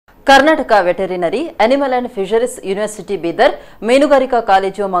Karnataka ವೆಟೆರಿನರಿ animal and fisheries university Bidar ಮೀನುಗಾರಿಕಾ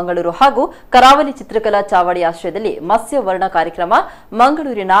college Mangaluru ಹಾಗೂ ಕರಾವಳಿ ಚಿತ್ರಕಲಾ ಚಾವಡಿ ಆಶ್ರಯದಲ್ಲಿ ಮತ್ಸ್ಯ ವರ್ಣ ಕಾರ್ಯಕ್ರಮ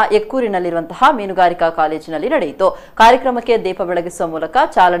ಮಂಗಳೂರಿನ ಎಕ್ಕೂರಿನಲ್ಲಿರುವಂತಹ ಮೀನುಗಾರಿಕಾ ಕಾಲೇಜಿನಲ್ಲಿ ನಡೆಯಿತು. ಕಾರ್ಯಕ್ರಮಕ್ಕೆ ದೀಪ ಬೆಳಗಿಸುವ ಮೂಲಕ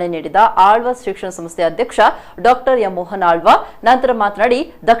ಚಾಲನೆ ನೀಡಿದ ಆಳ್ವ ಶಿಕ್ಷಣ ಸಂಸ್ಥೆ ಅಧ್ಯಕ್ಷ ಡಾಕ್ಟರ್ ಎಂ ಮೋಹನ್ ಆಳ್ವ ನಂತರ ಮಾತನಾಡಿ,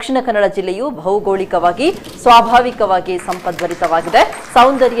 ದಕ್ಷಿಣ ಕನ್ನಡ ಜಿಲ್ಲೆಯು ಭೌಗೋಳಿಕವಾಗಿ ಸ್ವಾಭಾವಿಕವಾಗಿ ಸಂಪದ್ಭರಿತವಾಗಿದೆ.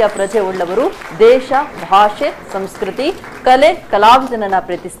 ಸೌಂದರ್ಯ ಪ್ರಜೆ ಉಳ್ಳವರು, ದೇಶ, ಭಾಷೆ, ಸಂಸ್ಕೃತಿ, ಕಲೆ, ಕಲಾವಿದನನ್ನ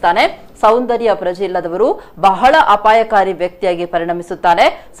ಪ್ರೀತಿಸುತ್ತಾನೆ. ಸೌಂದರ್ಯ ಪ್ರಜೆ ಇಲ್ಲದವರು ಬಹಳ ಅಪಾಯಕಾರಿ ವ್ಯಕ್ತಿಯಾಗಿ ಪರಿಣಮಿಸುತ್ತಾನೆ.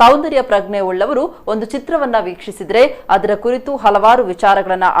 ಸೌಂದರ್ಯ ಪ್ರಜ್ಞೆ ಉಳ್ಳವರು ಒಂದು ಚಿತ್ರವನ್ನ ವೀಕ್ಷಿಸಿದ್ರೆ ಅದರ ಕುರಿತು ಹಲವಾರು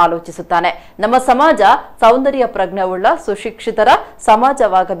ವಿಚಾರಗಳನ್ನ ಆಲೋಚಿಸುತ್ತಾನೆ. ನಮ್ಮ ಸಮಾಜ ಸೌಂದರ್ಯ ಪ್ರಜ್ಞೆ ಉಳ್ಳ ಸುಶಿಕ್ಷಿತರ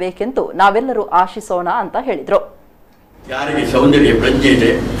ಸಮಾಜವಾಗಬೇಕೆಂದು ನಾವೆಲ್ಲರೂ ಆಶಿಸೋಣ ಅಂತ ಹೇಳಿದ್ರು. ಯಾರಿಗೆ ಸೌಂದರ್ಯ ಪ್ರಜ್ಞೆ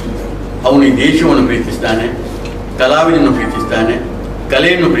ಇದೆ ಅವನು ಈ ದೇಶವನ್ನು ಪ್ರೀತಿಸ್ತಾನೆ, ಕಲಾವಿದನ್ನು ಪ್ರೀತಿಸ್ತಾನೆ,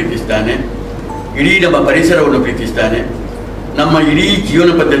 ಕಲೆಯನ್ನು ಪ್ರೀತಿಸ್ತಾನೆ, ಇಡೀ ನಮ್ಮ ಪರಿಸರವನ್ನು ಪ್ರೀತಿಸ್ತಾನೆ, ನಮ್ಮ ಇಡೀ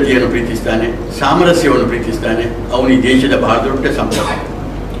ಜೀವನ ಪದ್ಧತಿಯನ್ನು ಪ್ರೀತಿಸ್ತಾನೆ, ಸಾಮರಸ್ಯವನ್ನು ಪ್ರೀತಿಸ್ತಾನೆ. ಅವನು ಈ ದೇಶದ ಬಹಳ ದೊಡ್ಡ ಸಂಪತ್ತು.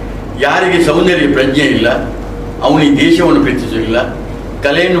 ಯಾರಿಗೆ ಸೌಂದರ್ಯ ಪ್ರಜ್ಞೆ ಇಲ್ಲ ಅವನು ಈ ದೇಶವನ್ನು ಪ್ರೀತಿಸಲಿಲ್ಲ,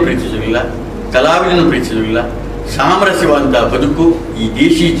 ಕಲೆಯನ್ನು ಪ್ರೀತಿಸಲಿಲ್ಲ, ಕಲಾವಿದನ್ನು ಪ್ರೀತಿಸಲಿಲ್ಲ, ಸಾಮರಸ್ಯವಂತ ಬದುಕು ಈ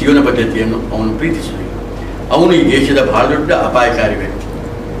ದೇಶಿ ಜೀವನ ಪದ್ಧತಿಯನ್ನು ಅವನು ಪ್ರೀತಿಸಲಿಲ್ಲ. ಅವನು ಈ ದೇಶದ ಬಹಳ ದೊಡ್ಡ ಅಪಾಯಕಾರಿ ವ್ಯಕ್ತಿ.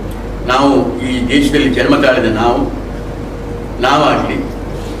 ನಾವು ಈ ದೇಶದಲ್ಲಿ ಜನ್ಮ ತಾಳಿದ ನಾವಾಗಲಿ,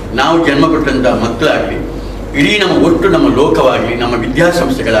 ನಾವು ಜನ್ಮ ಕೊಟ್ಟಂಥ ಮಕ್ಕಳಾಗಲಿ, ಇಡೀ ನಮ್ಮ ಲೋಕವಾಗಲಿ, ನಮ್ಮ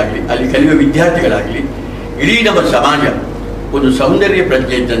ವಿದ್ಯಾಸಂಸ್ಥೆಗಳಾಗಲಿ, ಅಲ್ಲಿ ಕಲಿಯುವ ವಿದ್ಯಾರ್ಥಿಗಳಾಗಲಿ, ಇಡೀ ನಮ್ಮ ಸಮಾಜ ಒಂದು ಸೌಂದರ್ಯ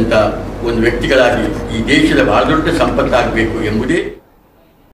ಪ್ರಜ್ಞೆ ಇದ್ದಂಥ ಒಂದು ವ್ಯಕ್ತಿಗಳಾಗಿ ಈ ದೇಶದ ಬಹಳ ದೊಡ್ಡ ಸಂಪತ್ತಾಗಬೇಕು ಎಂಬುದೇ